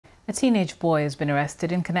A teenage boy has been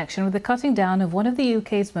arrested in connection with the cutting down of one of the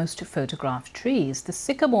UK's most photographed trees. The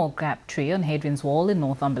Sycamore Gap tree on Hadrian's Wall in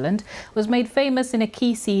Northumberland was made famous in a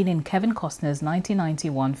key scene in Kevin Costner's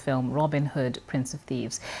 1991 film Robin Hood, Prince of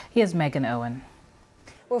Thieves. Here's Megan Owen.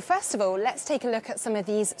 Well, first of all, let's take a look at some of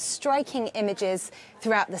these striking images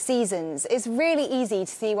throughout the seasons. It's really easy to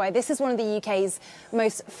see why this is one of the UK's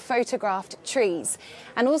most photographed trees,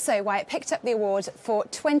 and also why it picked up the award for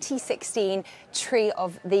 2016 Tree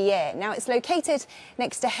of the Year. Now, it's located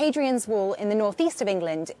next to Hadrian's Wall in the northeast of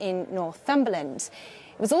England in Northumberland.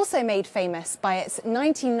 It was also made famous by its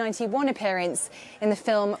 1991 appearance in the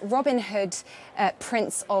film Robin Hood,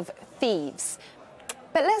 Prince of Thieves.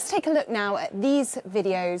 But let's take a look now at these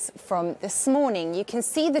videos from this morning. You can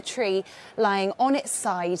see the tree lying on its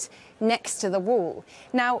side next to the wall.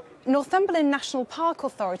 Now, Northumberland National Park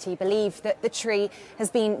Authority believe that the tree has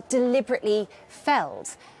been deliberately felled.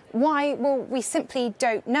 Why? Well, we simply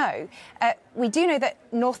don't know. We do know that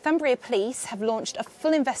Northumbria Police have launched a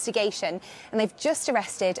full investigation and they've just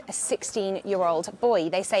arrested a 16-year-old boy.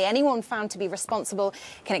 They say anyone found to be responsible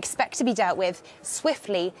can expect to be dealt with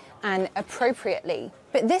swiftly and appropriately.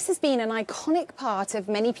 But this has been an iconic part of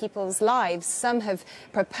many people's lives. Some have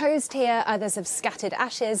proposed here, others have scattered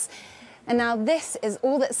ashes. And now this is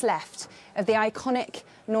all that's left of the iconic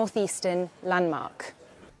northeastern landmark.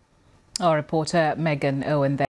 Our reporter Megan Owen there.